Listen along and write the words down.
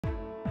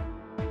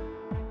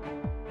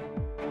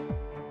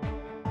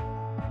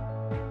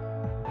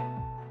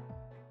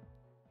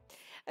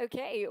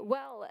Okay,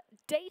 well,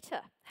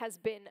 data has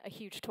been a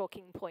huge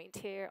talking point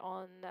here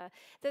on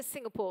the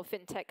Singapore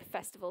FinTech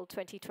Festival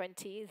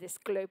 2020, this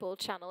global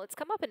channel. It's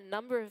come up in a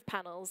number of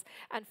panels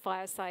and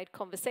fireside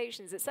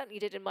conversations. It certainly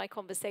did in my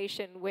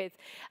conversation with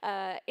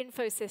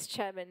Infosys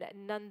Chairman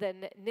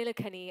Nandan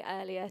Nilekani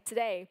earlier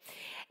today.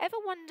 Ever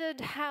wondered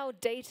how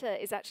data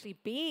is actually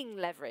being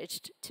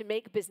leveraged to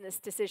make business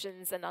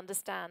decisions and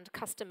understand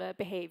customer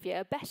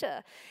behavior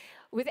better?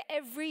 With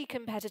every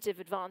competitive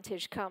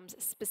advantage comes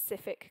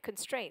specific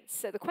constraints.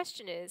 So the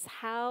question is,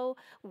 how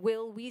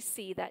will we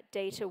see that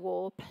data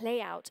war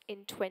play out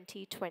in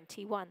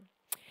 2021?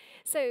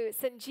 So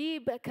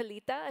Sanjib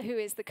Kalita, who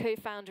is the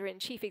co-founder and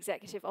chief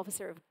executive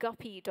officer of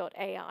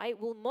Guppy.ai,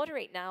 will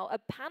moderate now a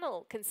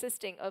panel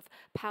consisting of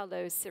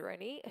Paolo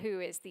Sironi,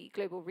 who is the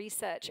global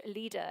research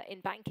leader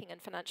in banking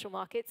and financial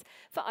markets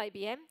for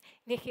IBM,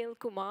 Nikhil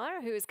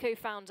Kumar, who is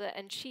co-founder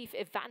and chief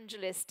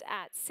evangelist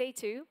at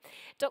Setu,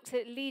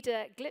 Dr.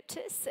 Leda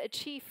Glyptis, a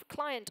chief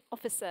client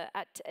officer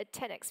at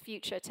 10x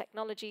Future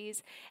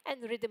Technologies,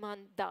 and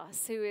Riddhiman,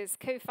 who is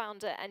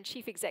co-founder and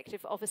chief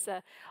executive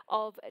officer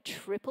of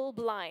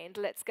TripleBlind.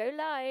 Let's go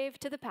live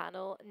to the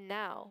panel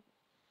now.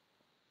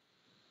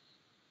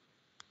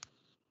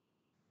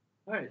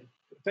 Hi,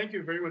 thank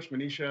you very much,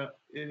 Manisha.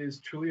 It is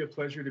truly a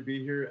pleasure to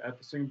be here at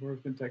the Singapore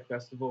FinTech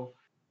Festival.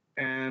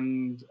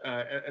 And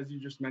as you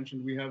just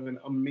mentioned, we have an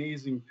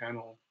amazing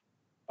panel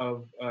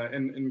of,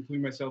 and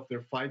including myself, there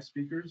are 5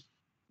 speakers.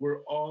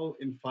 We're all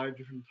in 5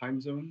 different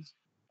time zones.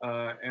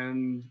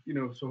 And,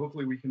 so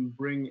hopefully we can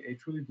bring a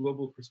truly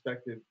global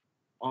perspective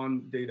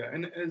on data.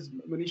 And as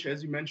Manisha,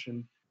 as you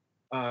mentioned,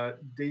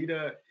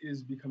 data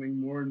is becoming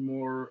more and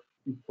more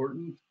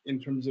important in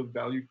terms of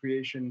value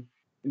creation,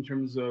 in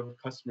terms of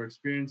customer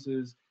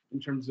experiences, in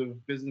terms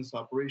of business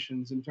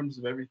operations, in terms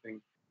of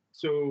everything.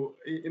 So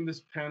in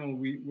this panel,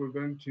 we're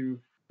going to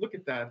look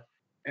at that.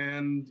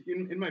 And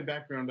in my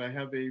background, I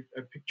have a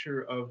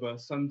picture of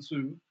Sun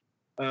Tzu,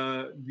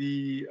 who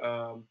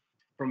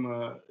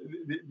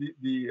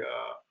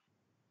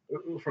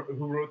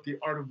wrote The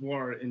Art of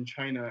War in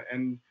China.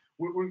 And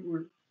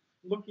we're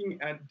looking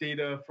at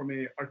data from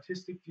an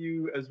artistic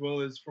view as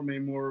well as from a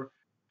more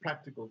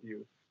practical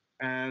view.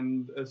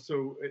 And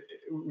so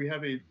we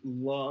have a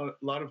lot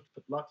to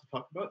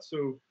talk about.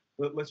 So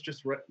let's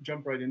just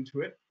jump right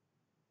into it.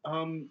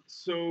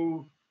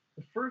 So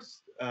the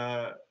first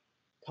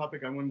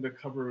topic I wanted to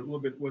cover a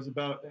little bit was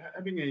about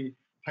having a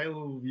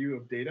high-level view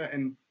of data.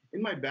 And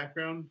in my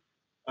background,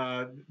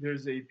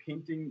 there's a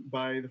painting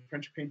by the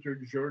French painter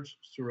Georges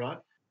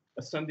Seurat,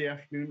 A Sunday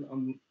Afternoon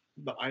on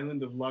the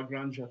Island of La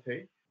Grande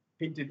Jatte,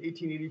 painted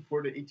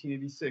 1884 to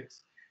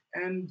 1886.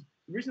 And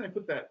the reason I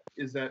put that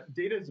is that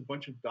data is a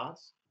bunch of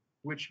dots,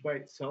 which by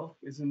itself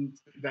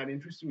isn't that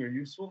interesting or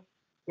useful.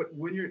 But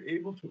when you're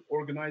able to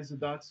organize the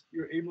dots,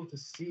 you're able to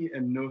see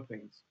and know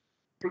things.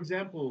 For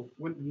example,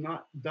 when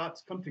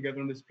dots come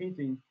together on this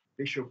painting,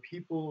 they show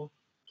people,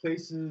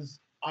 places,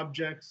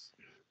 objects,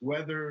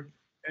 weather,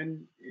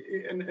 and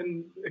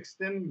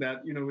extending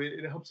that,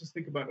 it helps us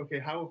think about, okay,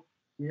 how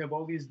we have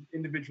all these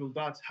individual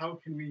dots, how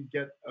can we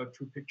get a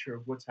true picture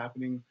of what's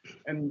happening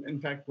and, in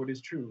fact, what is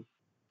true?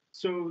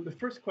 So the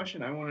first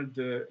question I wanted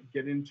to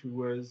get into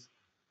was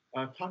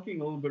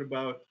talking a little bit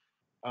about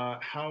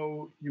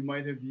how you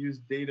might have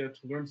used data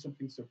to learn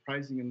something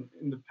surprising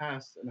in the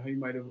past and how you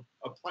might have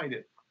applied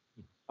it.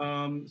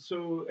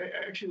 So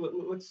actually,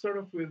 let's start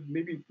off with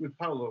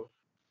Paolo.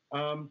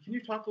 Can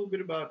you talk a little bit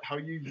about how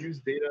you use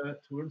data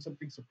to learn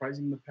something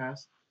surprising in the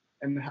past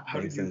and how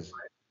did you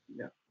apply it?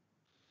 Yeah.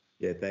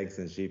 Yeah, thanks,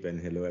 Sanjib, and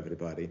hello,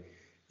 everybody.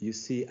 You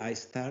see, I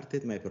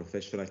started my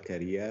professional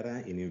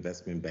career in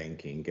investment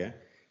banking,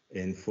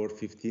 and for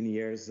 15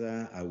 years,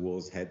 I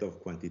was head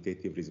of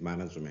quantitative risk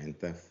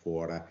management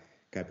for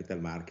capital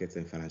markets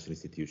and financial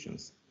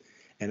institutions.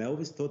 And I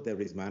always thought that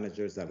risk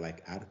managers are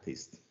like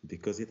artists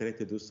because they try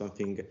to do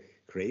something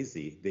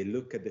crazy. They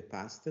look at the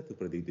past to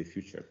predict the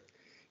future.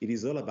 It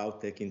is all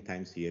about taking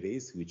time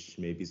series, which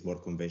maybe is more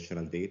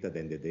conventional data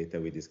than the data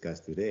we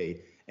discussed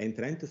today, and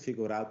trying to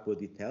figure out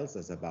what it tells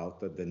us about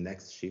the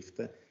next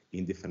shift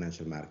in the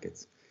financial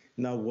markets.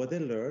 Now, what I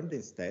learned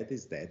instead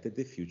is that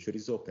the future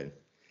is open.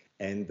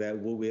 And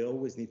what we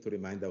always need to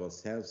remind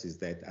ourselves is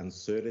that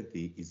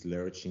uncertainty is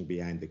lurching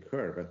behind the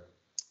curve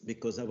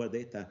because our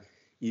data,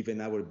 even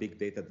our big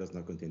data, does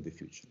not contain the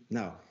future.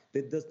 Now,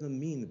 that does not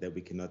mean that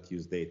we cannot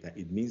use data.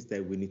 It means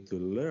that we need to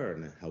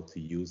learn how to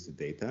use the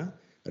data,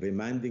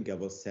 reminding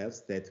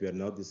ourselves that we are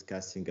not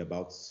discussing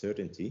about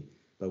certainty,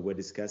 but we're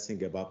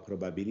discussing about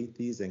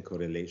probabilities and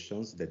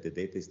correlations that the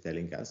data is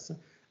telling us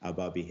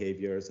about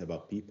behaviors,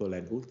 about people,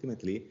 and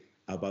ultimately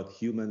about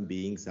human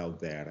beings out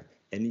there.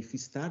 And if we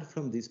start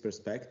from this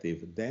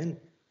perspective, then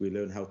we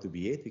learn how to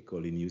be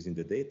ethical in using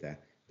the data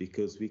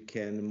because we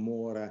can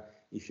more,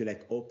 if you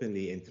like,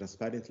 openly and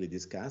transparently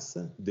discuss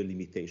the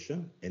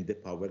limitation and the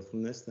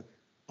powerfulness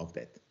of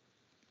that.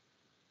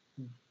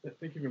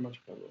 Thank you very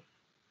much, Paolo.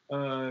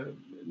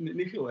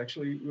 Nikhil,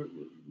 actually,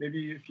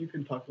 maybe if you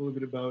can talk a little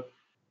bit about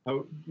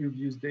how you've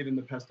used data in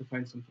the past to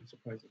find something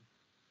surprising.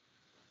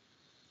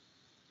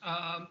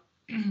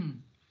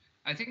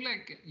 I think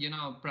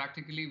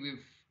practically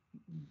we've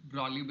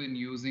broadly been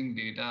using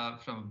data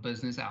from a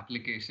business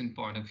application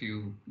point of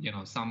view,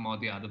 some or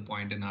the other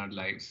point in our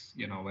lives,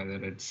 whether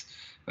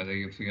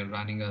if you're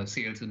running a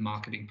sales and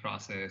marketing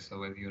process or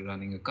whether you're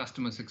running a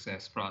customer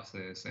success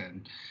process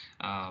and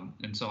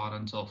so on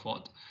and so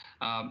forth.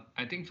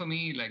 I think for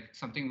me, like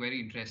something very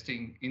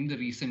interesting in the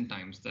recent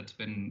times that's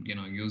been,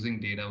 using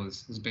data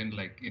has been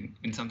like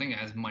in something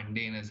as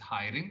mundane as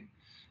hiring.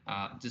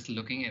 Just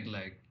looking at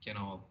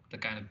the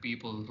kind of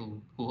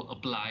people who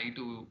apply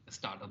to a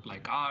startup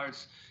like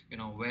ours,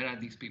 where are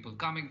these people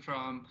coming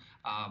from,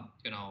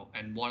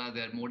 and what are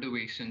their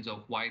motivations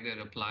of why they're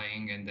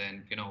applying, and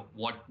then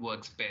what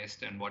works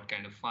best and what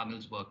kind of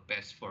funnels work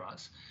best for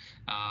us.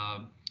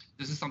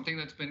 This is something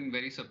that's been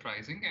very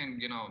surprising,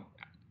 and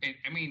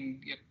I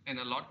mean, and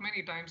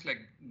many times,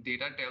 like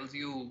data tells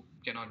you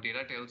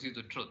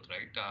the truth,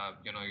 right?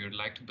 You'd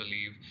like to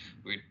believe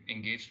we're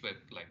engaged with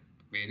like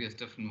various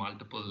different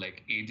multiple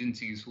like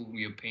agencies who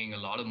we are paying a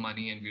lot of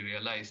money, and we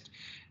realized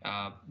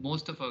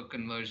most of our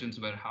conversions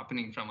were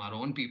happening from our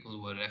own people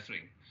who were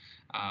referring,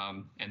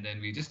 and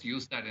then we just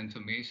use that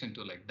information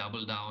to like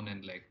double down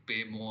and like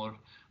pay more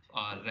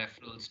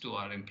referrals to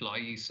our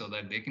employees so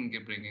that they can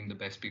keep bringing the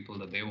best people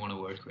that they want to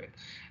work with.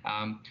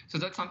 So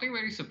that's something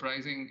very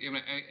surprising.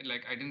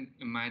 I didn't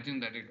imagine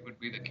that it would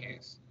be the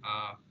case.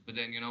 But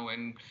then,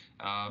 when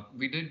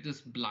we did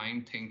this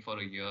blind thing for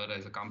a year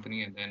as a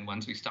company, and then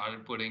once we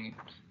started putting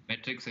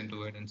metrics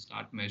into it and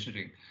start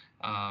measuring,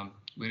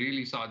 we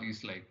really saw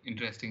these like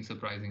interesting,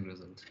 surprising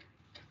results.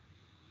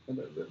 And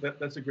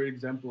that's a great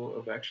example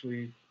of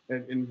actually,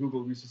 in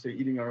Google, we used to say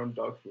eating our own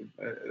dog food.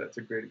 That's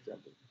a great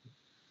example.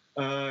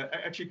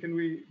 Actually, can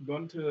we go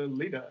on to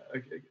Leda?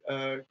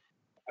 Can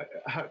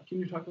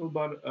you talk a little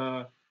about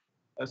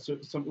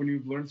when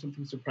you've learned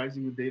something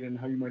surprising with data and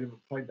how you might have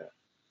applied that?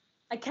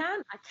 I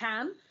can.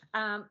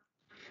 And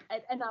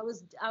I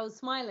was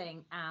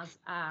smiling as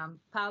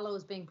Paolo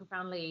was being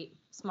profoundly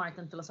smart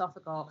and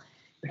philosophical,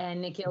 and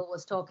Nikhil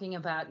was talking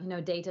about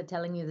data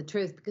telling you the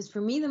truth. Because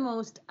for me, the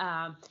most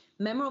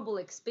memorable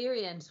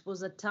experience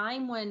was a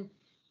time when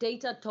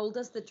data told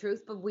us the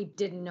truth, but we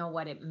didn't know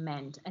what it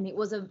meant, and it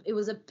was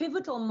a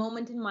pivotal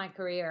moment in my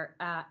career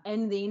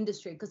and the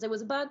industry, because it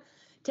was about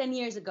 10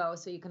 years ago.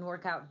 So you can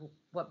work out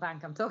what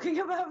bank I'm talking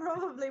about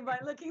probably by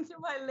looking through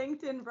my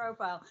LinkedIn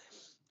profile.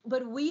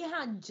 But we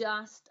had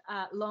just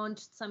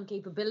launched some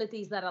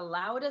capabilities that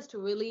allowed us to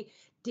really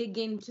dig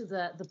into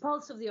the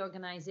pulse of the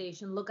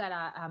organization, look at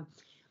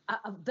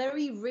a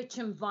very rich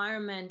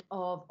environment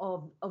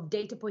of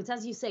data points,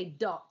 as you say,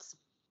 dots,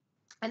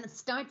 and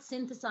start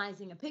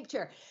synthesizing a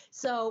picture.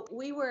 So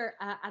we were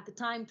at the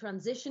time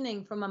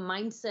transitioning from a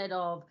mindset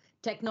of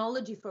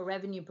technology for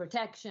revenue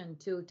protection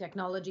to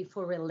technology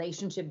for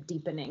relationship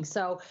deepening.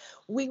 So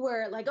we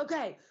were like,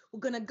 okay, we're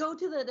going to go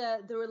to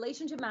the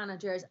relationship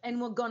managers, and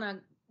we're going to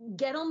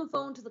get on the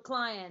phone to the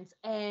clients,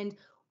 and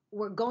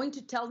we're going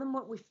to tell them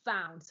what we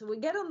found. So we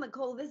get on the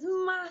call, this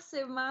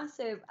massive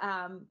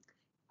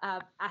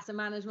asset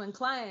management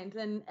client,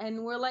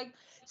 and we're like,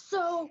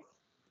 so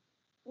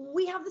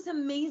we have this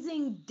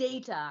amazing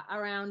data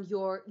around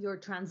your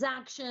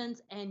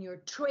transactions and your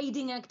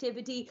trading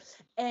activity,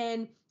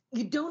 and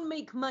you don't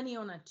make money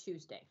on a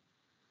Tuesday.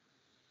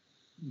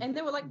 And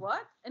they were like,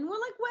 what? And we're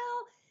like,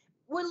 well,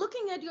 we're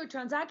looking at your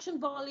transaction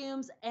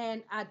volumes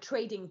and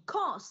trading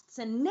costs,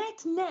 and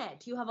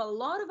net, you have a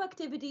lot of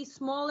activity,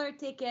 smaller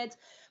tickets.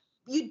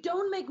 You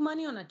don't make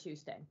money on a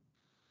Tuesday.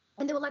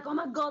 And they were like, oh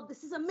my God,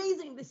 this is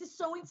amazing. This is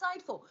so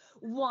insightful.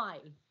 Why?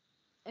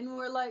 And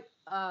we're like,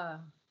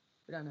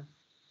 we don't know.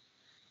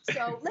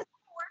 So let's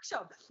have a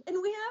workshop. And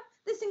we have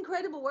this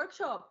incredible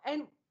workshop,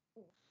 and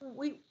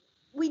we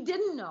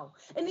didn't know.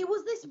 And it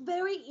was this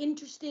very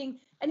interesting,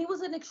 and it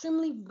was an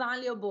extremely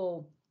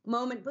valuable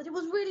moment, but it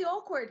was really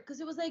awkward because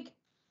it was like,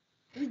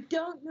 we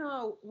don't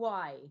know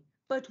why,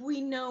 but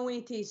we know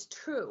it is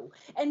true.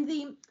 And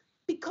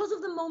because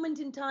of the moment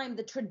in time,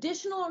 the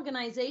traditional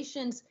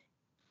organizations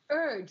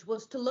urge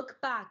was to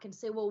look back and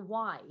say, well,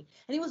 why?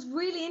 And it was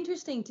really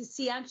interesting to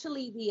see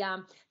actually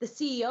the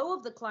CEO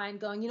of the client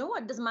going, you know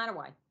what, it doesn't matter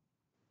why.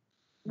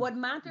 What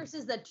matters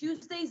is that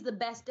Tuesday is the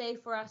best day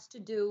for us to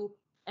do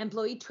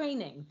employee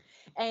training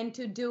and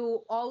to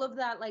do all of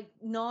that like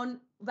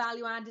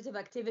non-value additive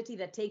activity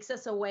that takes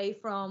us away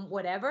from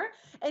whatever.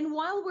 And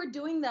while we're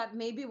doing that,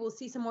 maybe we'll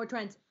see some more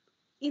trends.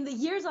 In the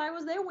years I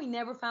was there, we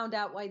never found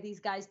out why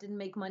these guys didn't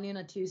make money on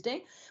a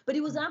Tuesday, but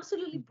it was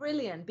absolutely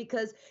brilliant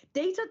because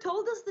data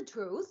told us the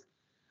truth,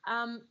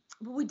 but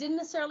we didn't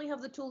necessarily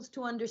have the tools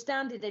to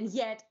understand it, and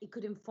yet it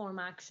could inform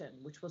action,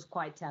 which was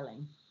quite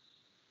telling.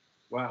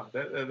 Wow,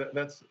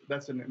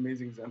 that's an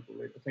amazing example,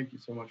 Leda. Thank you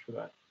so much for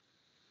that.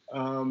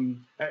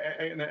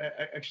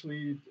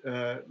 Actually,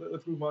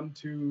 let's move on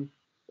to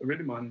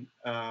Riddhiman.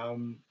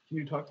 Can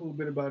you talk a little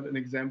bit about an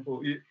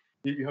example?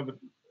 You have a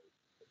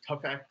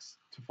tough act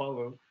to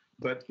follow,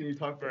 but can you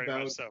talk Very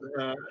about so.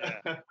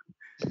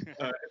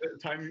 a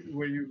time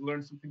where you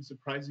learned something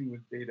surprising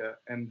with data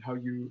and how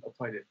you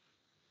applied it?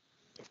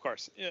 Of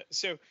course. Yeah.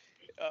 So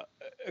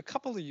a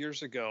couple of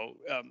years ago,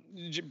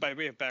 by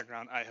way of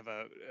background, I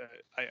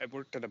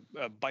worked at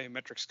a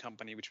biometrics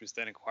company, which was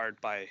then acquired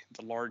by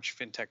the large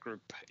fintech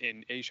group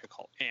in Asia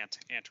called Ant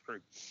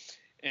Group.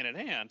 And at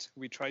Ant,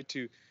 we tried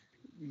to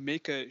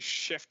make a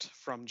shift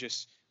from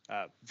just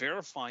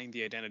verifying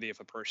the identity of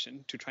a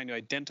person to trying to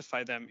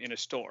identify them in a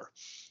store.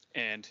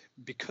 And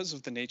because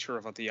of the nature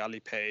of the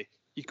Alipay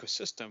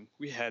ecosystem,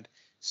 we had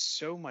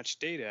so much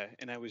data,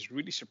 and I was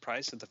really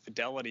surprised at the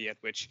fidelity at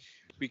which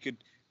we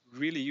could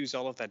really use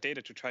all of that data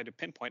to try to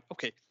pinpoint,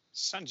 okay,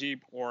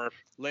 Sanjib or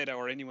Leda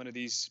or any one of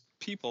these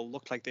people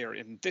look like they are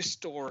in this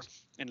store,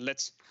 and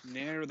let's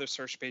narrow the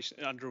search space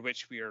under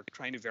which we are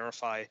trying to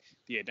verify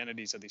the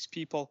identities of these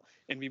people.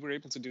 And we were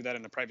able to do that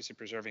in a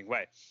privacy-preserving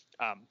way.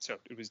 So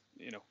it was,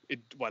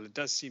 while it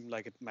does seem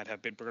like it might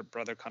have big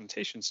brother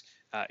connotations,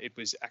 it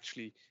was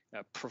actually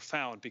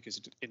profound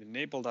because it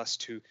enabled us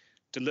to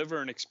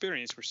deliver an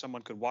experience where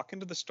someone could walk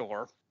into the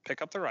store,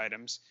 pick up their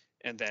items,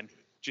 and then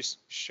just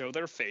show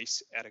their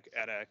face at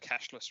a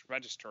cashless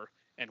register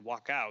and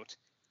walk out.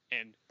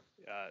 And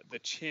the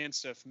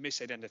chance of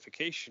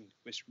misidentification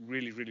was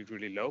really, really,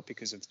 really low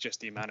because of just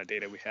the amount of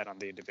data we had on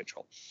the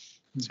individual.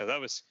 So that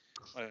was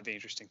one of the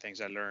interesting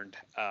things I learned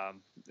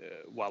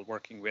while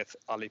working with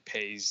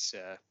Alipay's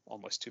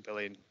almost 2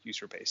 billion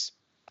user base.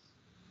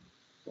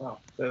 Wow,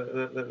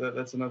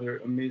 that's another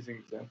amazing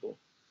example.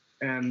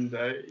 And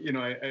I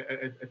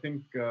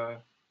think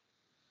that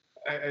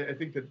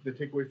the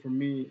takeaway for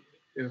me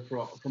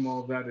from all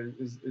of that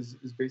is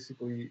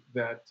basically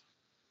that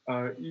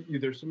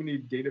there's so many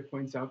data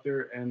points out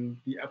there, and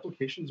the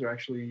applications are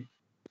actually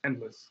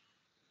endless.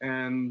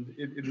 And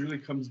it really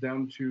comes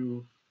down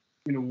to,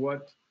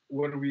 what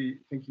are we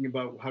thinking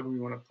about? How do we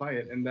want to apply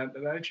it? And that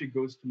actually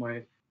goes to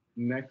my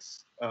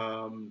next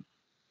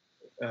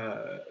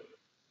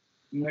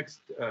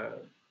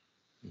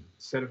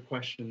set of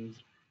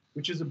questions,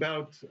 which is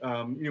about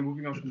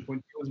moving on from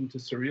pointillism to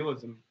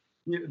surrealism.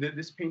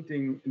 This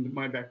painting, in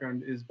my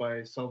background, is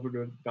by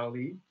Salvador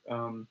Dali.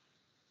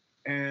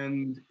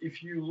 And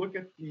if you look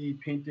at the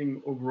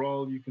painting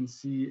overall, you can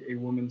see a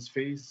woman's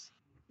face.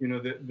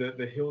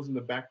 The hills in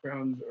the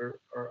background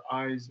are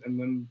eyes, and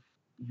then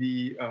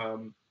the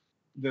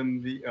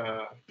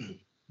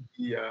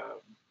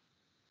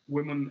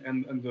women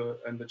and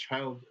the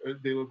child,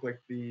 they look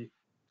like the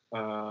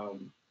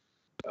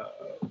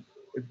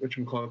what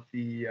you call it,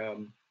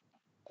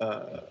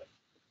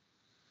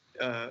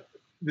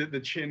 the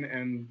chin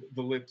and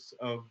the lips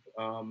of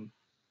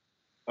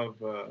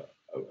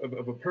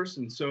a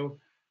person. So,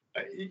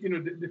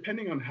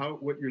 depending on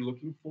what you're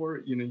looking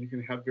for, you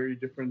can have very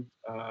different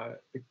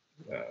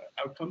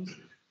outcomes.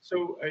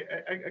 So,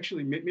 I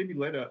actually maybe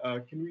Leda,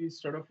 can we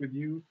start off with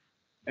you,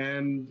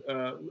 and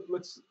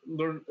let's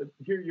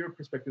hear your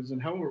perspectives on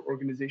how are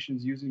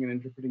organizations using and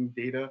interpreting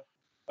data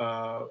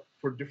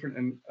for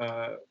different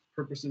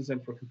purposes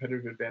and for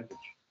competitive advantage?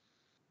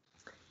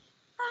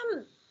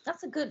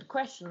 That's a good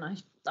question.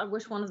 I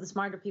wish one of the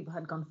smarter people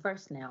had gone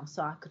first now,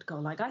 so I could go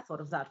like I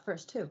thought of that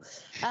first too.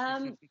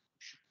 I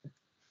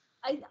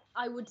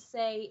would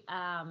say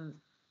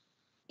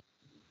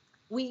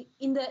we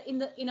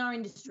in our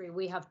industry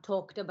we have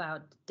talked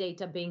about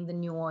data being the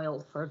new oil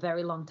for a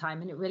very long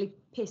time, and it really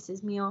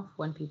pisses me off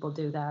when people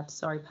do that.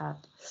 Sorry,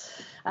 Pat.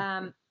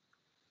 And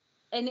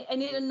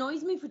it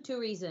annoys me for two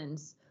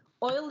reasons.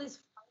 Oil is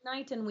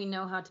finite, and we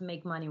know how to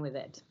make money with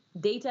it.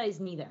 Data is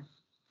neither.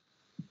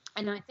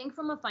 And I think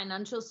from a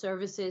financial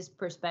services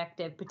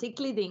perspective,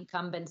 particularly the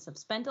incumbents have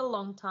spent a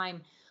long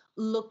time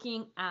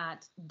looking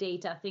at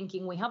data,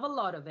 thinking we have a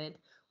lot of it,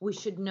 we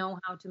should know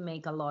how to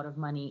make a lot of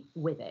money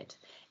with it.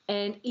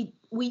 And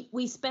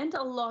we spent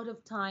a lot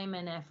of time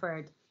and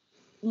effort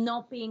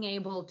not being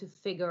able to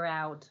figure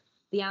out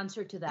the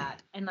answer to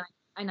that. And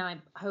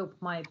I hope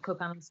my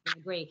co-panelists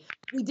will agree.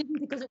 We didn't,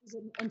 because it was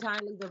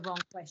entirely the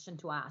wrong question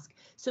to ask.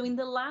 So in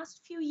the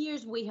last few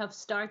years, we have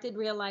started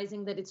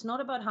realizing that it's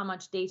not about how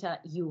much data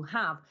you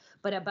have,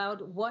 but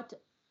about what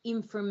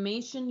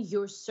information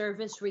your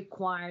service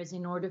requires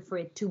in order for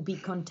it to be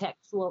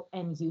contextual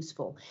and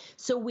useful.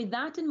 So with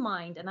that in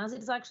mind, and as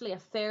it's actually a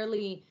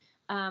fairly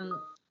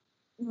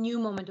new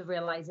moment of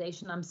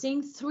realization, I'm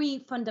seeing three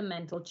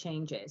fundamental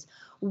changes.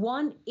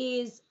 One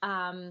is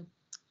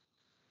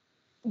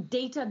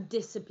data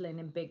discipline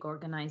in big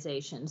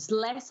organizations,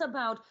 less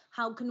about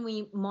how can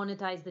we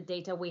monetize the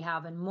data we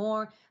have, and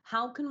more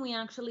how can we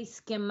actually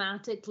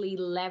schematically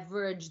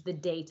leverage the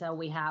data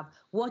we have.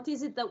 What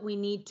is it that we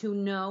need to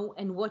know,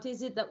 and what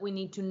is it that we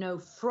need to know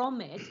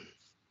from it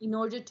in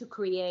order to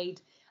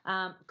create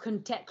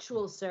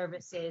contextual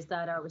services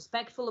that are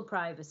respectful of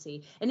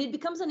privacy. And it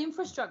becomes an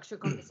infrastructure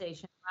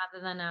conversation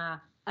rather than a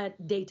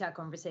data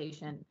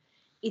conversation.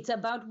 It's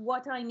about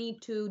what I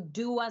need to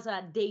do as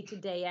a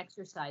day-to-day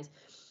exercise.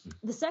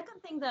 The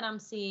second thing that I'm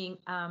seeing,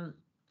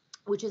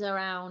 which is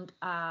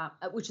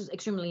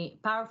extremely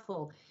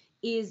powerful,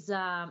 is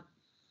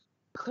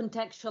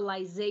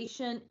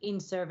contextualization in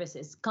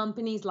services.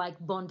 Companies like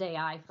Bond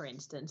AI, for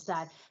instance,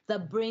 that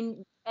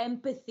bring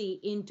empathy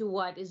into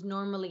what is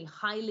normally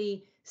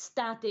highly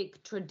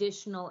static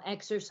traditional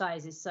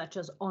exercises such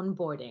as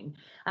onboarding.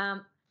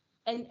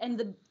 And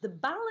the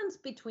balance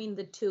between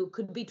the two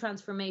could be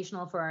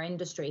transformational for our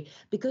industry,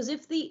 because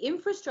if the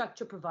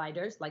infrastructure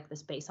providers, like the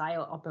space I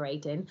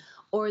operate in,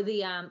 or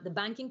the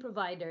banking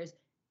providers,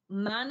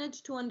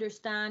 manage to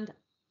understand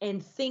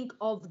and think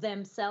of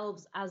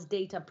themselves as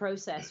data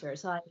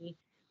processors, i.e.,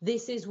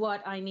 this is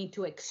what I need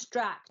to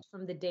extract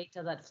from the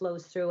data that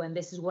flows through, and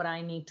this is what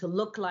I need to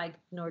look like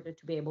in order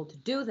to be able to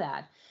do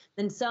that,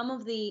 then some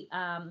of the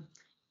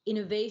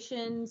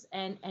innovations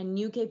and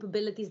new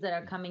capabilities that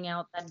are coming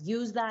out that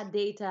use that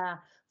data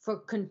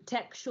for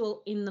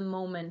contextual in the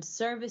moment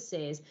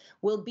services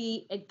will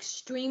be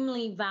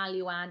extremely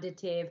value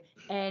additive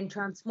and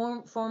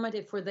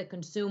transformative for the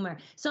consumer.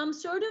 So I'm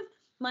sort of,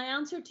 my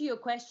answer to your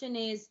question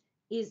is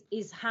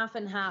half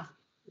and half.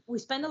 We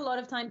spend a lot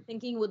of time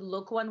thinking it would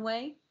look one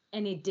way,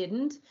 and it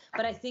didn't,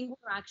 but I think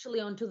we're actually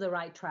onto the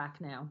right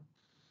track now.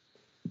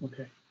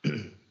 Okay.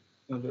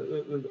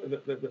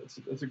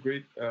 That's a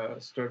great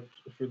start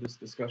for this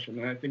discussion.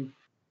 And I think,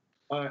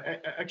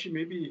 actually,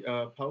 maybe,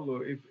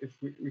 Paolo, if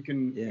we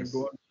can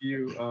go on to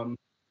you.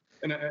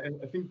 And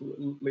I think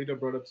Leda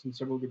brought up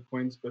several good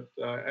points, but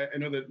I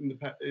know that in the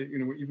past,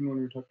 even when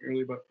we were talking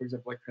earlier about, for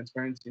example, like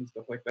transparency and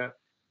stuff like that,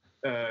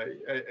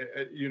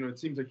 it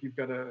seems like you've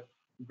got a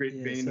great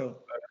vein of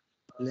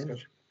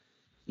discussion.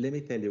 Let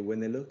me tell you,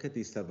 when I look at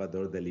the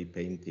Salvador Dali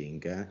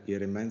painting,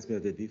 it reminds me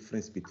of the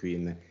difference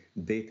between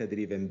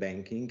data-driven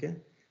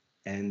banking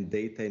and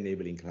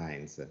data-enabling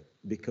clients.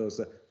 Because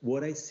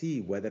what I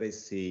see, whether I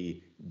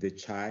see the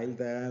child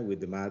with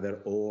the mother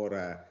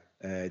or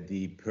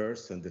the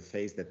person, the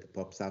face that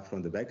pops up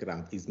from the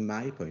background, is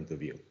my point of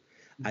view.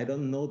 I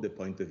don't know the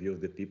point of view of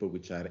the people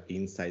which are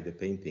inside the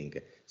painting.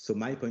 So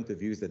my point of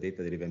view is the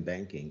data-driven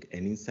banking,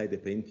 and inside the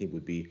painting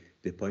would be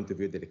the point of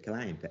view of the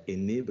client,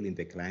 enabling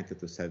the client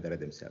to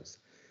self-direct themselves.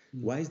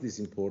 Why is this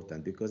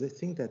important? Because I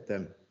think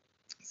that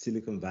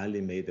Silicon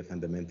Valley made the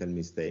fundamental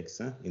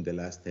mistakes in the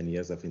last 10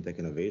 years of fintech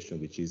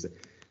innovation, which is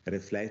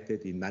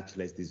reflected in much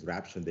less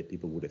disruption than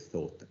people would have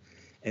thought.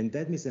 And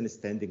that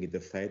misunderstanding is the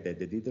fact that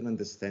they didn't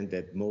understand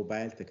that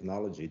mobile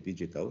technology,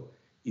 digital,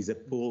 is a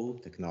pull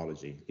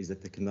technology, is a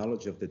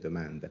technology of the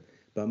demand.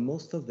 But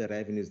most of the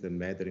revenues that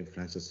matter in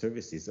financial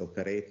services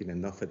operate in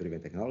an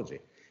offer-driven technology.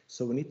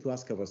 So we need to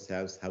ask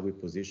ourselves how we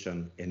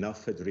position an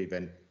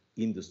offer-driven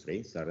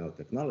industry, sorry, not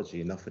technology,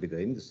 an offer-driven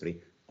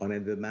industry on a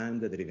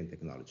demand-driven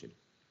technology.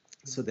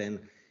 So then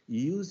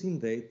using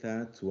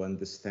data to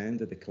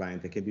understand the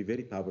client can be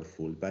very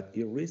powerful, but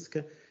you risk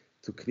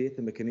to create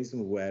a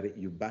mechanism where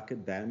you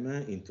bucket them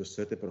into a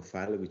certain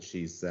profile, which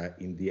is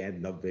in the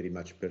end not very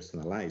much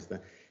personalized,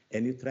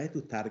 and you try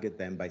to target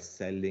them by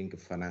selling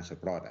financial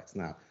products.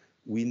 Now,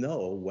 we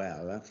know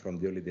well from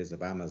the early days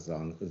of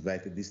Amazon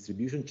that the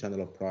distribution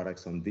channel of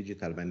products on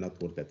digital might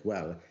not work that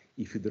well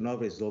if you do not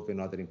resolve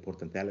another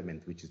important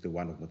element, which is the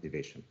one of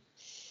motivation.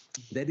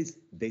 That is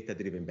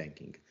data-driven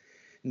banking.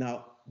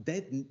 Now,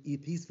 that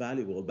it is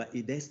valuable, but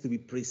it has to be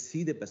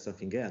preceded by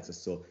something else.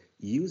 So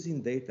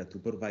using data to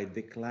provide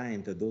the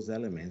client those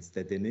elements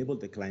that enable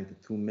the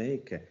client to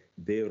make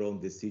their own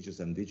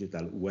decisions on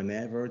digital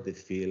whenever they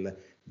feel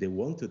they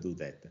want to do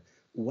that.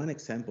 One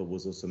example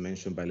was also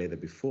mentioned by Leda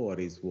before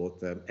is what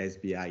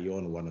SBI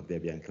on one of the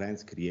IBM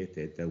clients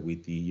created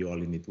with the You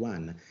Only Need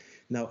One.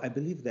 Now, I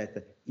believe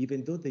that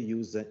even though they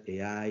use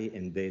AI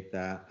and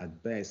data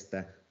at best,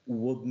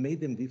 what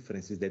made them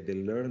different is that they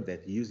learned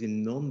that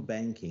using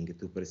non-banking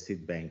to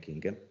precede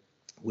banking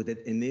would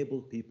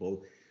enable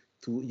people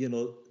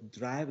to,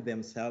 drive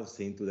themselves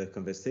into the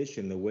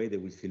conversation in a way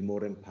that will feel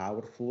more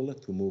powerful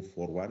to move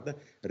forward,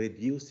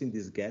 reducing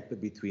this gap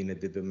between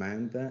the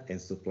demand and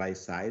supply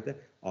side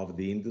of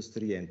the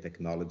industry and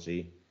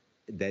technology.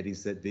 That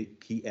is the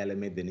key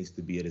element that needs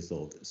to be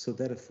resolved. So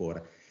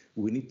therefore,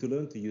 we need to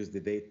learn to use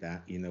the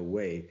data in a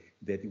way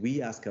that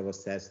we ask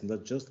ourselves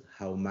not just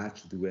how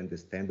much do we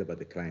understand about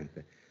the client,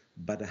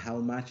 but how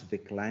much the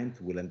client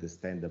will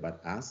understand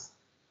about us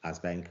as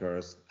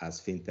bankers,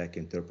 as fintech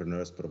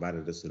entrepreneurs,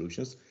 providing the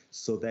solutions,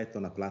 so that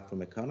on a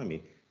platform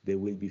economy, they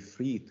will be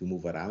free to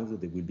move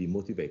around, they will be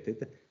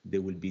motivated, they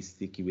will be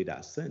sticky with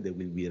us, they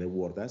will be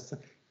reward us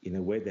in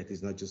a way that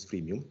is not just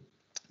freemium,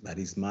 but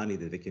is money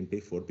that they can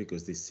pay for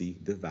because they see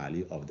the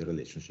value of the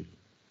relationship.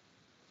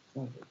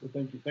 Oh, well,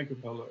 thank you,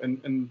 Paolo.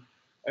 And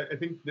I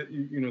think that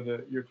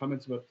your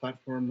comments about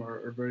platform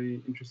are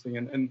very interesting.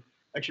 And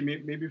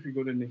actually, maybe if we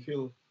go to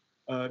Nikhil,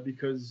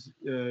 because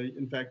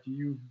in fact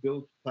you've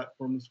built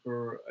platforms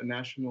from a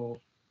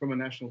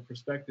national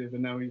perspective,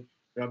 and now you're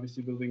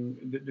obviously building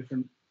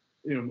different,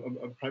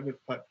 a private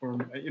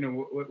platform.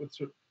 What's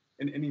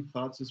any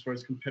thoughts as far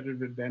as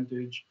competitive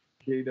advantage,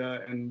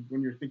 data, and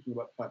when you're thinking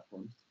about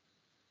platforms?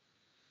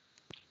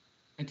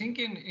 I think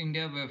in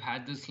India, we've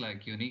had this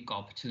unique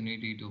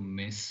opportunity to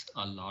miss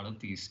a lot of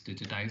these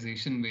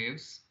digitization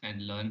waves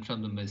and learn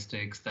from the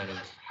mistakes that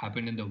have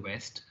happened in the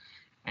West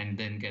and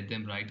then get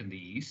them right in the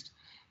East.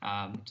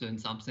 So in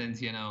some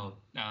sense,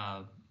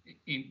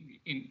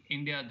 in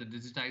India, the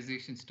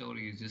digitization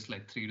story is just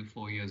like 3 to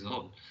 4 years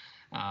old.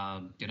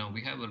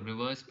 We have a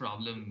reverse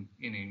problem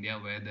in India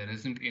where there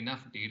isn't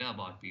enough data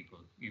about people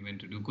even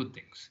to do good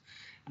things.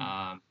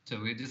 So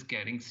we're just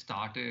getting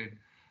started,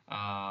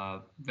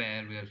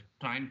 where we're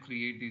trying to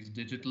create these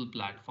digital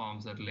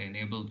platforms that will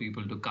enable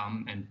people to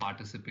come and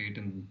participate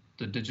in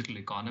the digital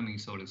economy,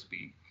 so to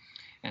speak.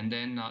 And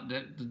then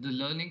the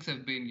learnings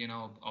have been,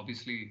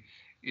 obviously,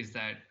 is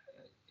that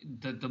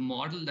the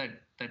model that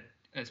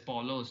as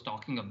Paolo was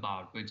talking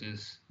about, which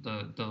is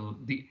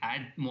the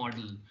ad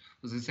model,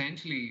 was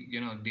essentially,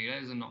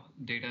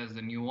 data is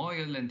the new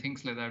oil and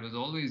things like that, was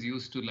always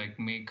used to like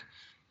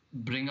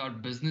bring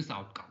out business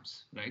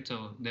outcomes, right?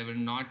 So they were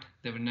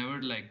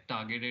never like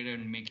targeted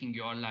and making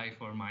your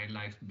life or my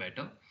life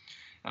better.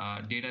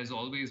 Data has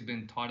always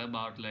been thought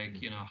about like,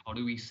 how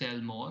do we sell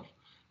more?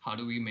 How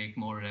do we make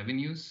more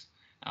revenues?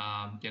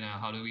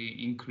 How do we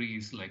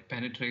increase like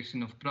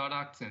penetration of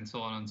products and so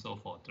on and so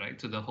forth,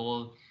 right? So the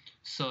whole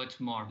search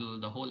model,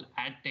 the whole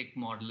ad tech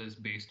model is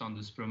based on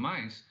this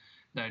premise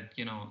that,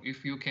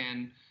 if you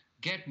can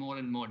get more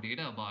and more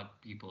data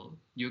about people,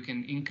 you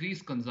can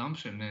increase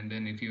consumption. And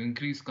then if you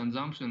increase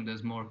consumption,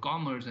 there's more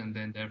commerce, and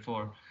then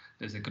therefore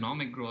there's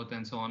economic growth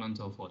and so on and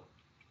so forth.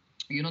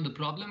 The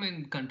problem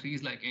in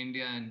countries like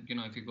India and,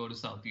 if you go to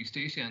Southeast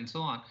Asia and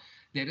so on,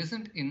 there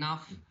isn't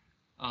enough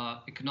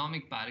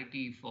economic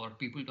parity for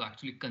people to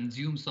actually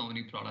consume so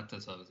many products or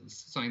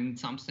services. So in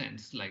some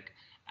sense, like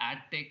ad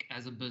tech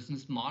as a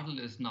business model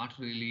is not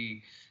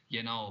really,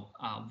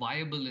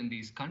 viable in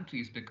these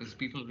countries because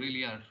people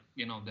really are,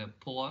 they're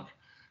poor.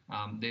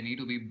 They need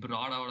to be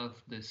brought out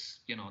of this,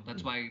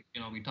 that's why,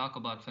 we talk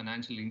about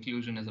financial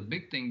inclusion as a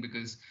big thing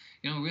because,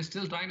 we're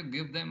still trying to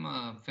give them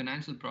a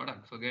financial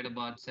product. Forget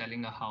about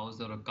selling a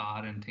house or a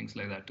car and things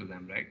like that to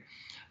them, right?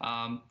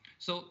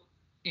 So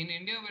in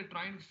India, we're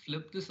trying to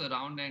flip this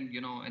around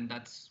and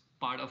that's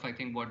part of, I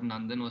think, what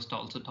Nandan was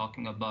also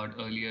talking about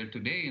earlier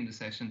today in the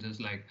sessions is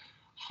like,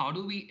 how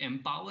do we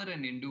empower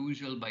an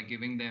individual by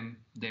giving them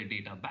their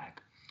data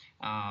back?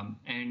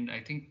 And I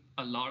think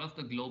a lot of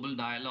the global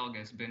dialogue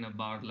has been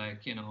about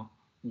like,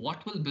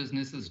 what will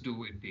businesses do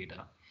with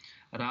data?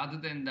 Rather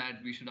than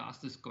that, we should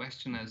ask this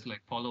question as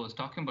like Paolo was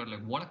talking about,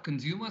 like what are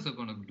consumers are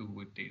going to do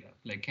with data?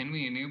 Like, can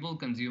we enable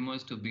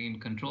consumers to be in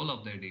control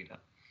of their data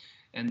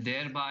and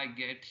thereby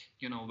get,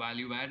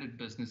 value-added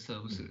business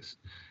services?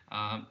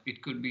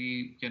 It could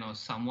be,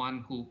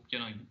 someone who,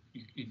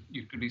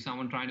 it could be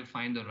someone trying to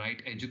find the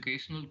right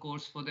educational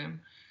course for them.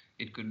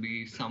 It could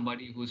be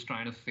somebody who's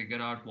trying to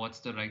figure out what's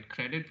the right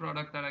credit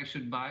product that I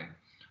should buy.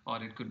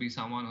 Or it could be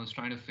someone who's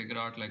trying to figure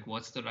out like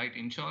what's the right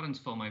insurance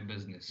for my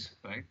business,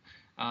 right?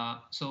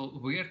 So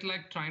we're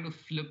like trying to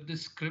flip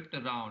this script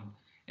around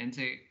and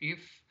say, if,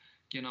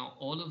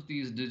 all of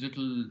these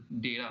digital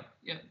data,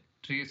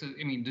 traces,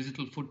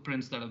 digital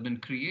footprints that have been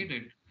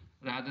created,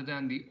 rather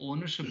than the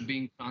ownership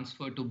being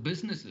transferred to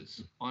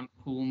businesses on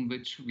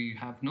which we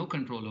have no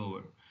control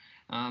over,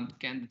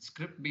 can the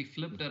script be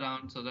flipped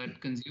around so that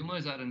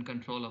consumers are in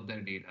control of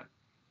their data?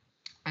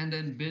 And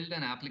then build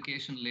an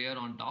application layer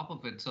on top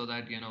of it so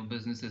that,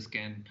 businesses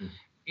can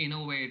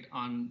innovate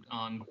on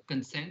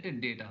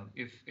consented data.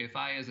 If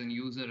I, as a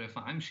user, if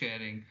I'm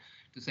sharing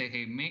to say,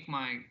 hey, make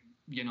my,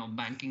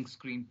 banking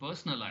screen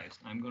personalized,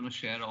 I'm going to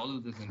share all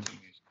of this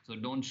information. So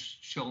don't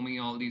show me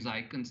all these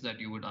icons that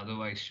you would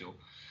otherwise show.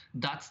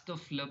 That's the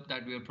flip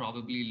that we're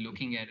probably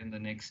looking at in the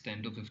next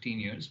 10 to 15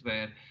 years,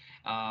 where,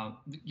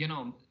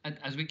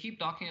 as we keep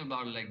talking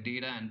about like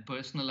data and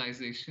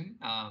personalization,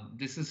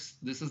 this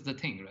is the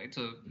thing, right?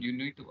 So you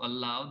need to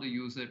allow the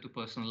user to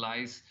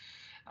personalize,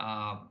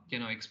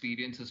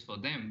 experiences for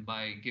them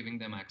by giving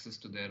them access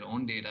to their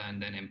own data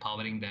and then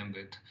empowering them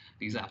with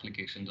these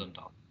applications on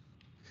top.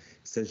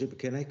 Sanjib,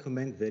 can I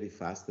comment very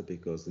fast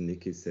because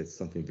Nikhil said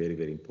something very,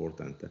 very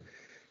important.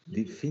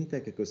 The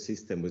fintech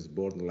ecosystem was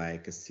born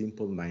like a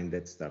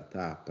simple-minded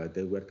startup.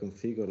 They were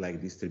configured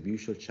like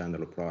distribution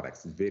channel of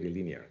products, very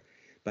linear.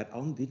 But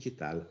on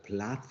digital,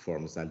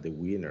 platforms are the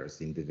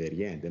winners in the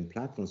very end, and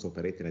platforms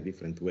operate in a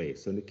different way.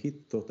 So Nikhil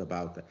talked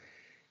about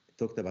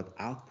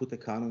output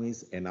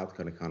economies and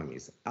outcome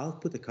economies.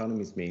 Output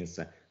economies means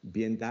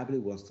BMW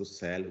wants to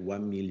sell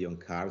 1 million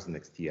cars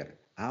next year.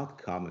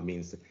 Outcome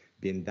means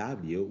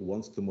BMW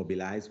wants to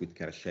mobilize with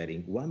car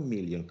sharing 1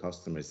 million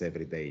customers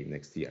every day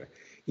next year.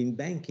 In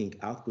banking,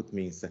 output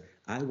means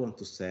I want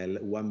to sell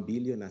 1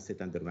 billion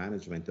asset under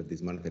management of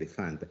this monetary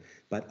fund.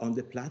 But on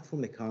the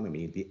platform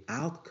economy, the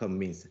outcome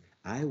means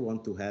I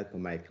want to help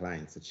my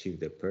clients achieve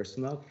their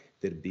personal,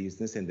 their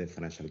business, and their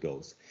financial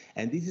goals.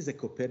 And this is a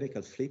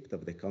Copernican flip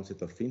of the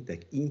concept of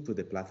fintech into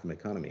the platform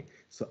economy.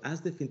 So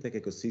as the fintech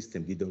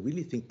ecosystem didn't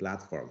really think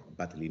platform,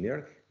 but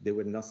linear, they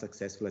were not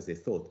successful as they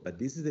thought. But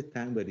this is the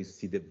time where you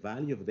see the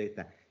value of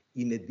data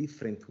in a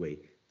different way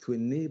to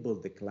enable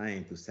the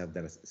client to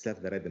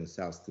self-direct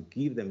themselves, to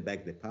give them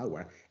back the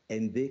power,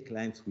 and the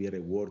clients will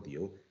reward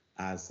you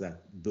as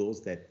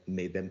those that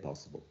made them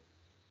possible.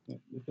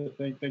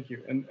 Thank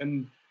you.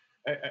 And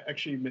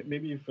actually,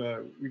 maybe if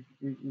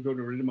we go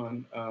to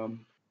Riddhiman,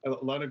 a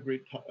lot of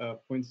great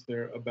points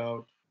there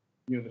about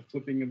the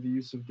flipping of the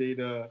use of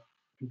data,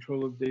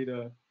 control of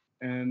data,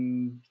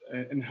 and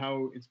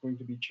how it's going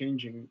to be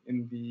changing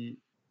in the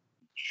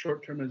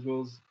short term as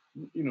well as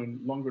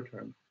longer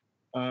term.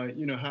 How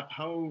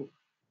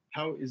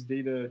is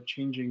data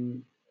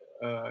changing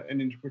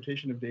and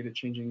interpretation of data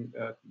changing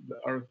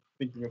our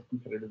thinking of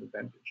competitive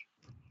advantage?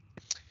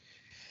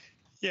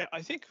 Yeah,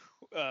 I think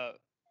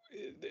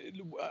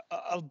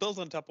I'll build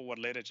on top of what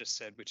Leda just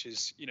said, which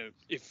is,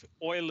 if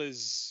oil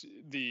is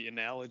the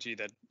analogy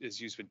that is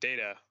used with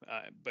data,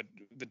 but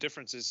the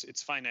difference is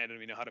it's finite and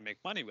we know how to make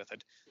money with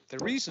it.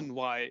 The reason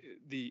why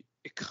the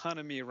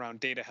economy around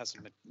data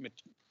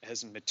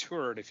hasn't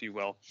matured, if you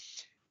will,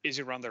 is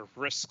around the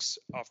risks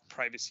of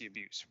privacy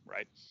abuse,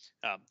 right?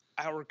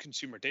 Our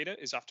consumer data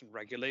is often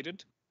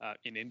regulated.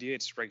 In India,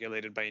 it's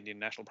regulated by Indian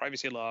national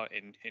privacy law.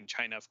 In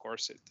China, of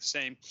course, it's the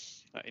same.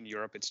 In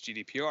Europe, it's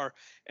GDPR.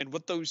 And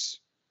what those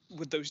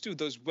do,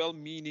 those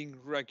well-meaning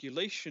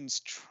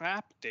regulations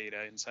trap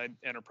data inside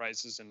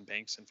enterprises and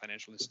banks and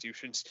financial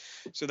institutions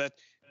so that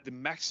the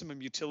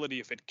maximum utility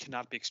of it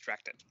cannot be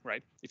extracted,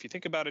 right? If you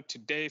think about it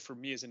today, for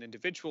me as an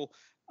individual,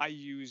 I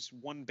use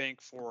one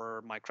bank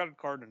for my credit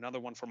card, another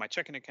one for my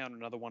checking account,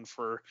 another one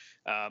for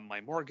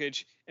my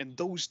mortgage, and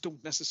those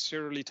don't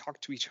necessarily talk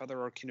to each other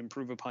or can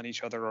improve upon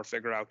each other or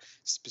figure out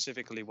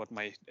specifically what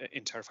my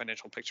entire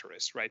financial picture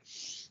is, right?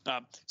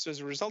 So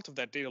as a result of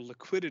that, data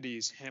liquidity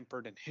is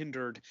hampered and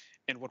hindered,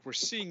 and what we're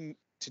seeing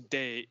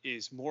today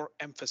is more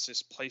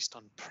emphasis placed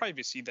on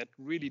privacy that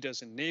really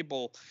does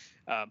enable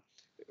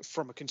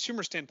from a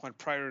consumer standpoint,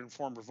 prior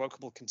informed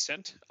revocable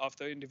consent of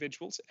the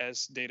individuals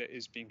as data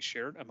is being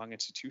shared among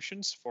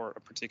institutions for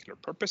a particular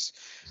purpose.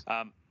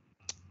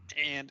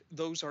 And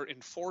those are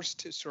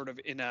enforced sort of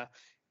in a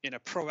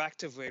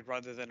proactive way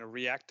rather than a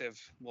reactive,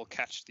 we'll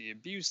catch the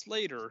abuse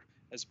later,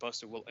 as opposed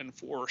to we'll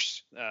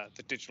enforce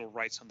the digital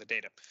rights on the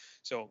data.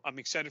 So I'm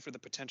excited for the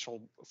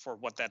potential for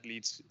what that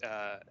leads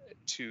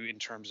to in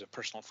terms of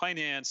personal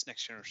finance,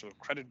 next generation of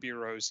credit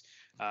bureaus,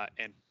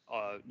 and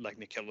like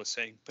Nikhil was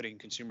saying, putting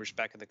consumers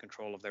back in the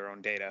control of their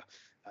own data,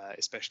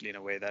 especially in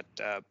a way that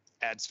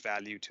adds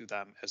value to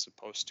them as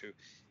opposed to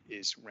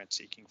is rent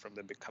seeking from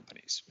the big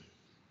companies.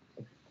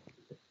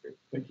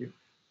 Thank you.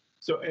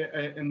 So,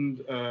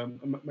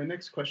 my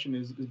next question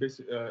is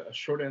basically a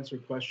short answer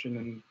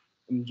question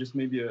and just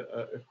maybe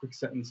a quick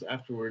sentence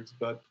afterwards.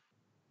 But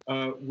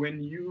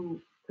when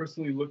you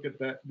personally look at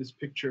this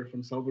picture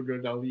from Salvador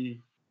Dali,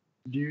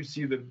 do you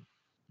see the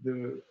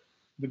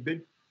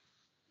big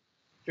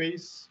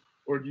face,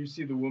 or do you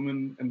see the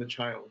woman and the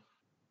child,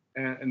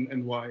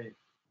 and why?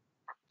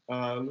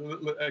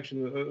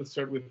 Actually, let's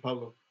start with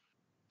Paolo.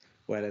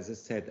 Well, as I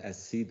said, I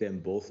see them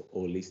both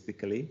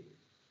holistically,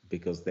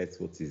 because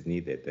that's what is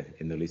needed,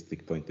 an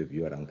holistic point of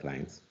view around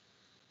clients.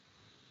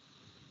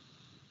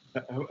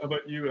 How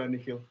about you,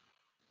 Nikhil?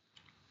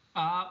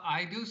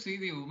 I do see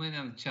the woman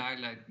and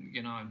child,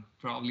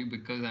 probably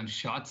because I'm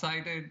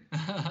short-sighted,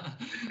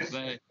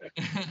 but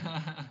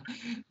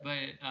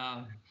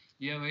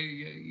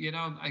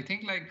I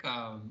think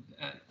I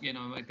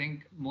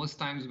think most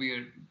times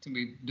we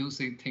do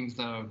see things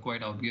that are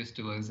quite obvious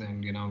to us,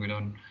 and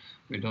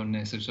we don't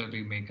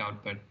necessarily make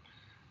out, but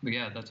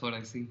yeah, that's what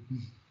I see.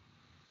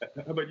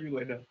 How about you,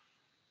 Leda?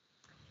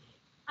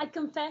 I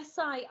confess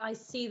I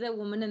see the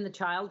woman and the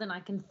child, and I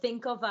can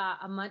think of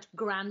a much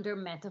grander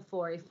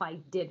metaphor if I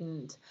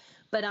didn't.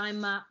 But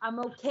I'm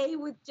okay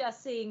with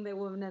just seeing the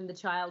woman and the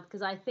child,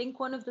 because I think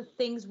one of the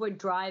things we're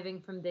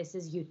driving from this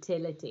is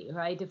utility,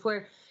 right? If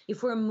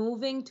we're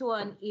moving to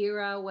an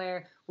era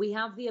where we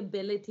have the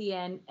ability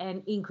and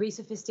increased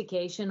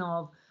sophistication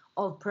of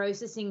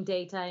processing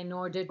data in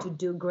order to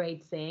do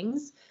great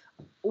things,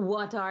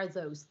 what are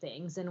those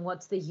things, and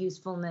what's the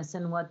usefulness,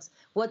 and what's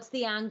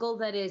the angle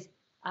that is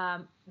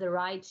the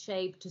right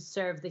shape to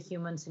serve the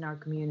humans in our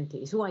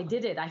communities? So I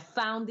did it. I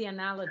found the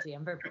analogy.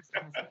 I'm very pleased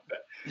with myself.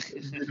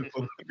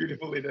 Beautiful,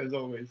 beautiful, as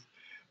always.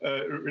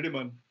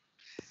 Riddhiman.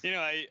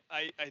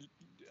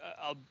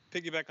 I'll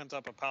piggyback on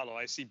top of Paolo.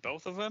 I see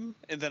both of them,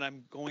 and then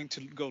I'm going to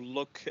go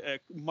look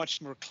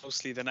much more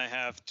closely than I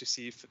have to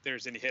see if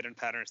there's any hidden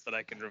patterns that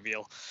I can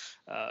reveal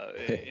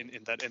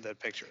in that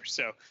picture.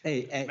 So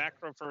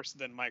macro first,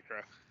 then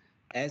micro.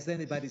 Has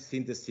anybody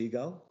seen the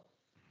seagull?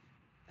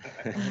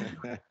 That's a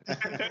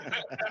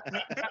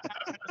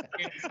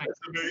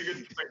very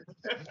good point.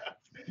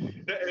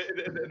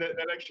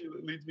 That actually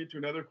leads me to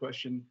another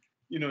question.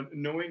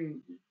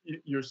 Knowing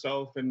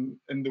yourself and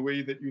the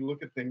way that you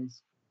look at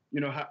things,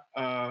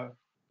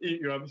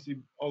 you're obviously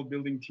all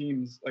building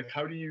teams. Like,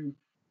 how do you?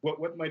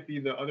 What might be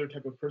the other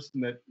type of person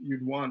that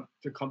you'd want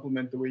to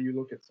complement the way you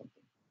look at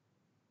something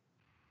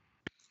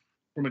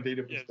from a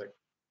data perspective?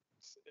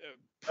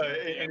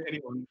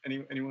 Anyone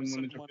want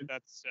to jump in?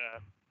 That's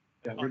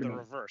on the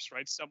reverse,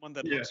 right? Someone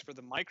that looks for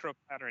the micro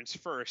patterns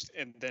first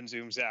and then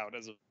zooms out,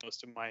 as opposed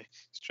to my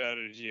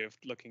strategy of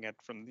looking at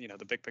from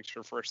the big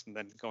picture first and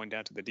then going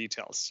down to the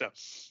details. So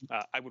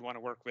I would want to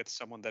work with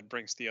someone that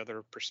brings the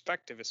other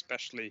perspective,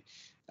 especially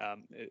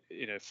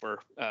if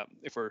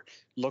we're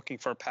looking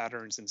for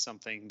patterns in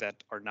something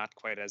that are not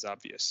quite as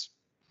obvious.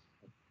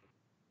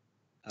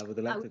 I would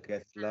like to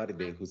get Florida,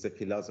 who's a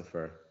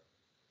philosopher.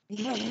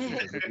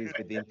 Because it is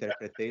with the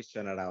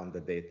interpretation around the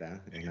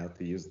data and how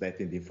to use that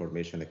in the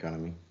information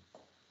economy.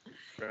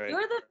 Right.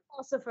 You're the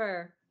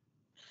philosopher.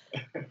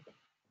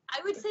 I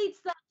would say it's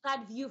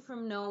that view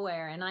from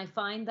nowhere, and I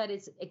find that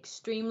it's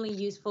extremely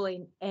useful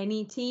in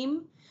any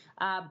team,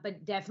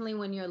 but definitely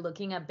when you're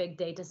looking at big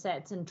data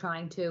sets and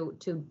trying to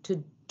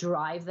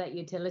drive that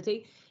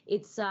utility,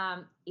 it's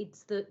the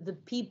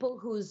people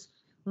whose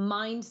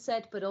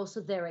mindset but also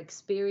their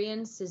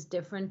experience is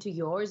different to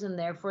yours, and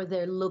therefore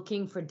they're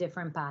looking for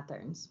different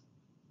patterns.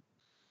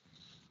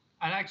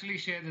 I'll actually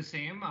share the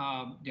same.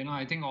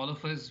 I think all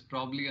of us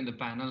probably on the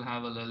panel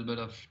have a little bit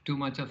of too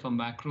much of a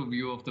macro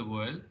view of the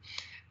world.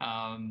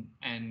 And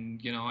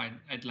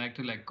I'd like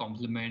to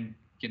complement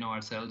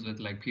ourselves with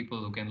people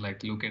who can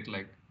look at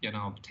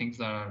things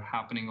that are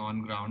happening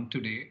on ground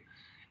today,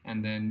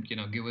 and then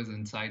give us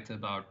insights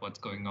about what's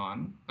going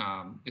on,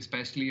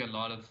 especially a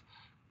lot of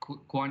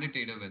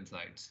quantitative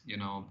insights.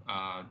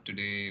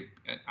 Today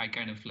I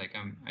kind of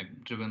I'm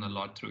driven a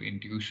lot through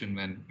intuition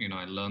when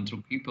I learn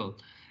through people,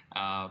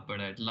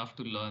 but I'd love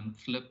to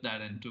flip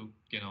that into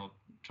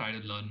try to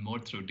learn more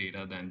through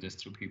data than just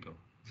through people.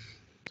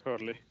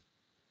 Totally.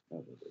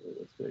 Oh,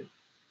 that's great.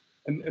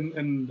 And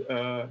in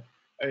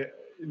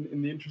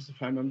the interest of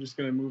time, I'm just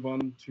going to move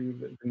on to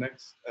the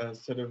next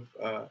set of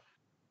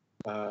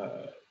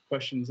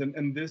questions.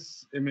 And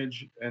this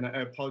image, and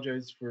I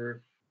apologize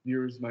for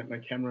viewers, my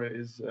camera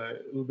is a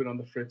little bit on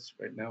the fritz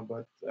right now,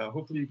 but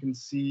hopefully you can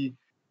see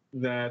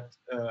that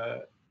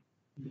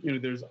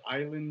there's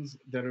islands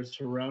that are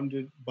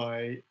surrounded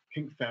by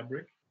pink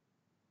fabric.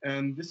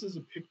 And this is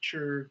a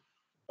picture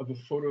of a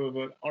photo of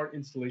an art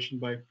installation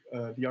by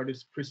the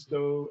artists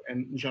Christo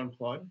and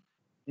Jean-Claude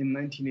in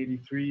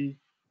 1983,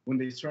 when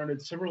they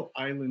surrounded several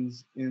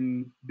islands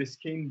in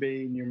Biscayne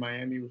Bay near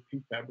Miami with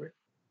pink fabric.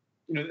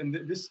 And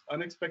this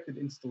unexpected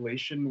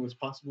installation was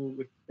possible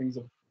with things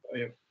of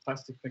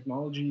plastic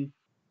technology.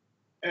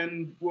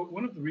 And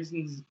one of the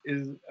reasons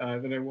is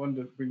that I wanted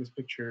to bring this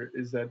picture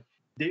is that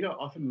data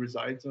often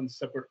resides on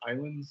separate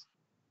islands,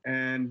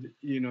 and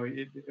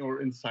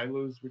or in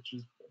silos, which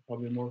is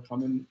probably a more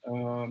common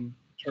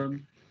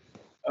term.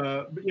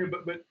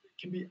 But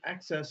can be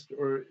accessed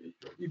or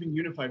even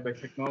unified by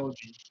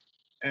technology.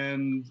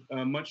 And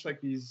much like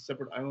these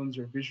separate islands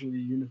are visually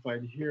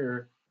unified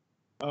here,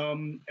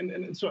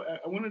 and so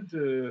I wanted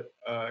to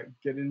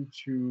get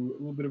into a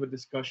little bit of a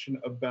discussion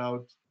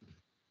about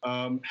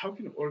how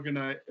can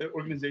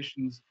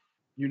organizations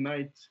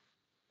unite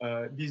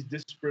these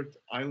disparate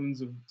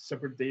islands of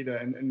separate data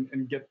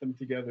and get them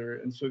together,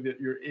 and so that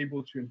you're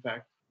able to, in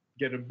fact,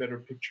 get a better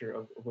picture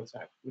of what's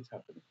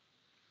happening.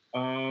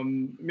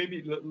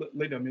 Maybe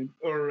Leda,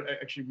 or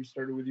actually we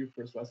started with you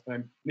first last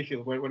time.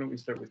 Nikhil, why don't we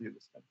start with you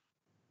this time?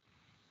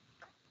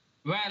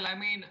 Well, I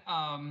mean,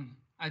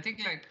 I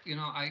think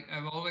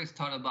I've always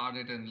thought about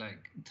it in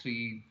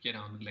three,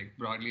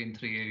 broadly in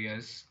three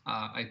areas.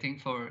 I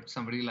think for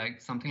something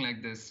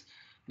like this,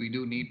 we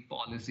do need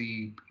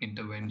policy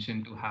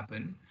intervention to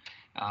happen.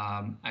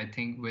 I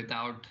think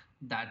without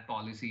that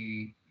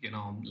policy,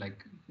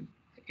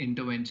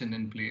 intervention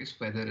in place,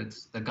 whether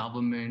it's the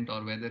government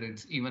or whether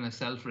it's even a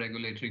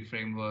self-regulatory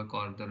framework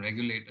or the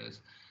regulators,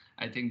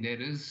 I think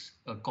there is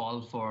a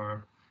call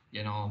for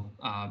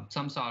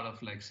some sort of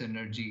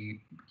synergy,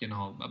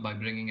 by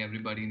bringing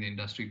everybody in the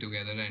industry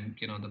together, and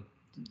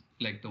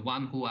the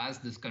one who has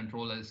this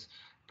control is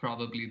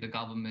probably the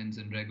governments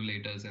and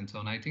regulators and so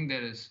on. I think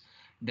there is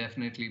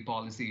definitely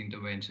policy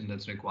intervention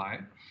that's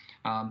required.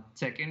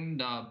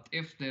 Second,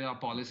 if there are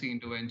policy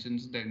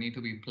interventions, there need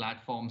to be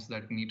platforms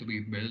that need to be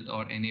built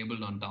or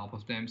enabled on top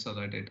of them so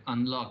that it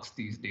unlocks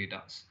these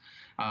data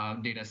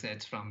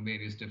sets from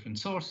various different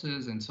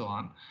sources and so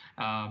on,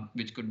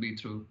 which could be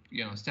through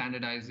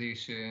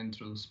standardization,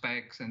 through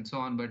specs and so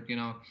on. But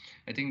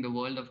I think the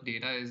world of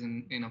data is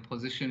in a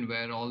position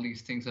where all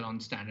these things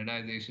around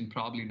standardization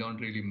probably don't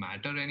really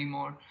matter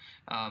anymore,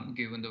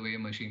 given the way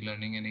machine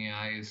learning and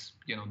AI is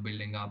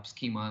building up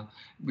schema.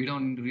 We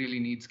don't really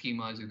need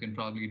schemas. You can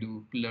probably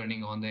do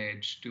learning on the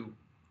edge to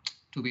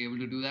be able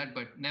to do that,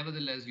 but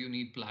nevertheless you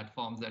need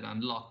platforms that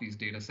unlock these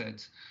data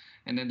sets.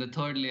 And then the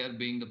third layer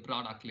being the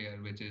product layer,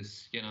 which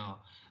is,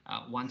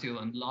 once you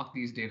unlock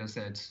these data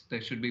sets,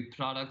 there should be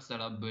products that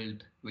are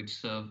built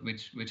which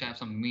have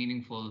some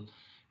meaningful,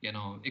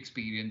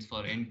 experience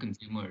for end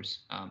consumers,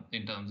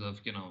 in terms of,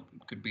 it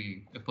could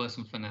be a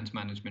personal finance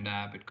management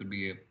app, it could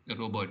be a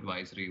robo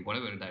advisory,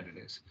 whatever that it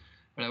is.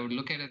 But I would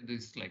look at it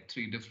this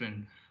three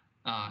different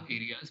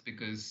areas,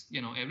 because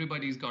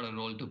everybody's got a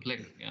role to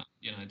play.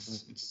 Yeah,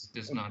 it's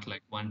just not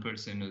one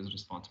person who's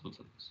responsible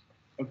for this.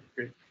 Okay,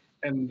 great.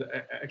 And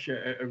actually,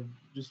 I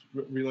just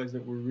realized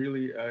that we're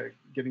really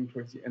getting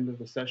towards the end of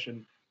the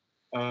session.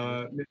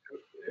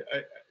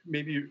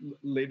 Maybe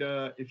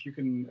Leda, if you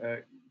can,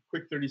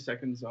 quick 30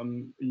 seconds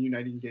on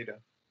uniting data.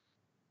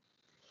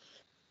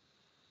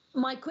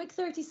 My quick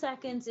 30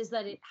 seconds is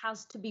that it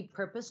has to be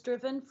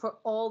purpose-driven for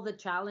all the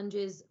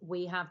challenges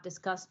we have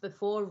discussed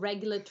before: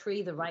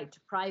 regulatory, the right to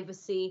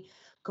privacy,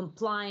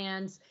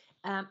 compliance,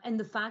 And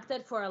the fact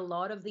that for a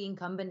lot of the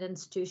incumbent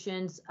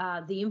institutions,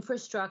 the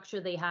infrastructure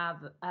they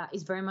have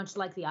is very much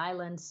like the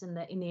islands in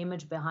the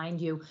image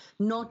behind you,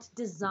 not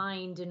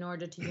designed in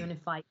order to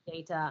unify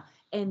data.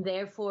 And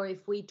therefore,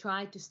 if we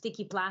try to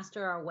sticky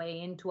plaster our way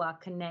into a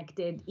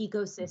connected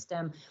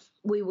ecosystem,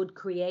 we would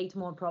create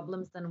more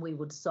problems than we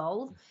would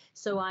solve.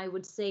 So I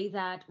would say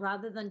that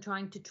rather than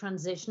trying to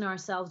transition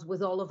ourselves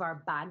with all of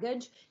our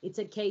baggage, it's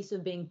a case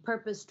of being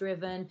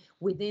purpose-driven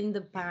within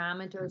the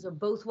parameters of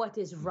both what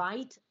is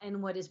right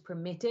and what is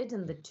permitted,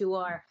 and the two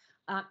are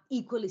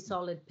equally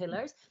solid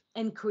pillars,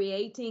 and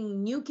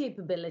creating new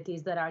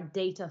capabilities that are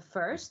data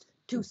first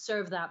to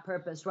serve that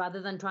purpose,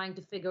 rather than trying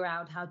to figure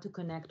out how to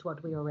connect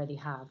what we already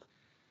have.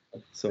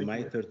 So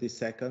my 30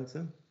 seconds.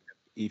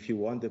 If you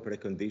want the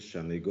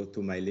precondition, you go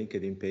to my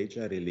LinkedIn page.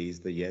 I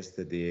released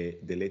yesterday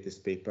the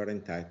latest paper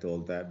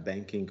entitled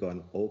Banking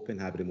on Open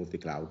Hybrid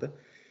Multi-Cloud,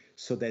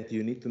 so that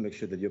you need to make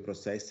sure that your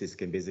processes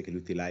can basically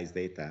utilize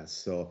data.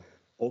 So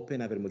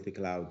Open Hybrid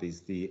Multi-Cloud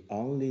is the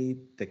only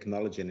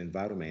technology and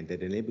environment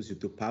that enables you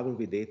to power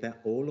with data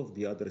all of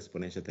the other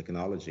exponential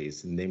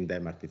technologies, name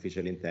them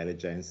artificial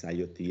intelligence,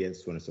 IoT, and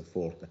so on and so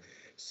forth.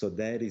 So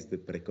that is the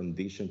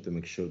precondition to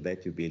make sure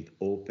that you build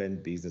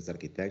open business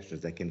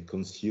architectures that can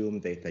consume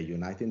data,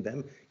 uniting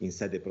them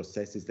inside the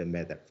processes that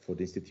matter for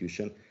the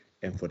institution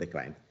and for the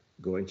client.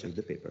 Go and check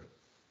the paper.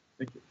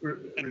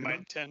 And my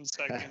 10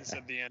 seconds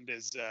at the end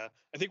is,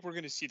 I think we're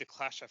going to see the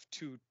clash of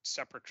two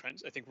separate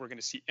trends. I think we're going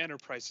to see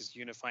enterprises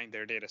unifying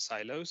their data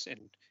silos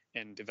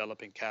and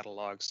developing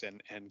catalogs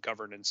and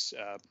governance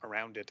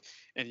around it.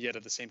 And yet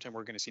at the same time,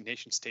 we're going to see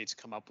nation states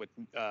come up with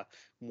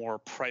more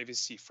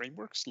privacy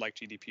frameworks like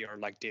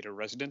GDPR, like data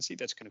residency,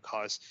 that's going to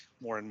cause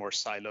more and more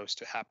silos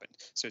to happen.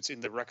 So it's in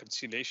the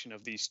reconciliation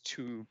of these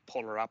two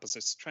polar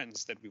opposites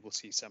trends that we will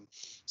see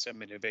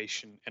some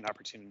innovation and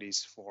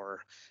opportunities for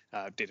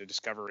data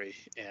discovery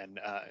and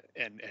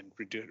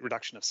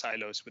reduction of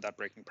silos without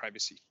breaking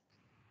privacy.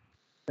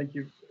 Thank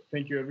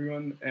you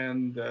everyone,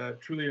 and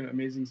truly an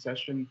amazing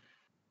session.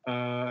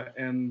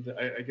 And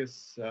I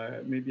guess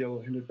maybe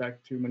I'll hand it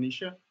back to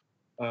Manisha,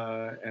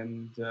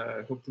 and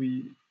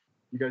hopefully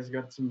you guys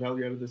got some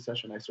value out of this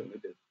session. I certainly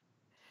did.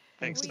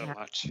 Thanks so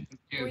much.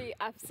 We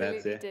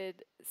absolutely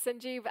did.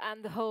 Sanjib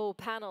and the whole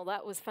panel,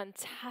 that was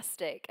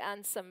fantastic,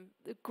 and some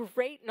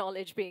great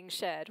knowledge being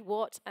shared.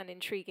 What an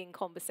intriguing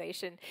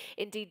conversation.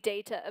 Indeed,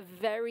 data, a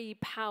very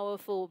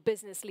powerful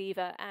business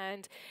lever,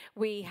 and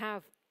we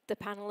have the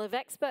panel of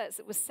experts.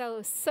 It was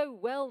so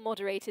well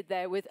moderated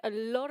there with a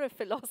lot of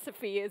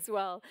philosophy as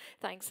well.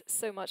 Thanks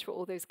so much for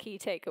all those key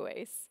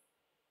takeaways.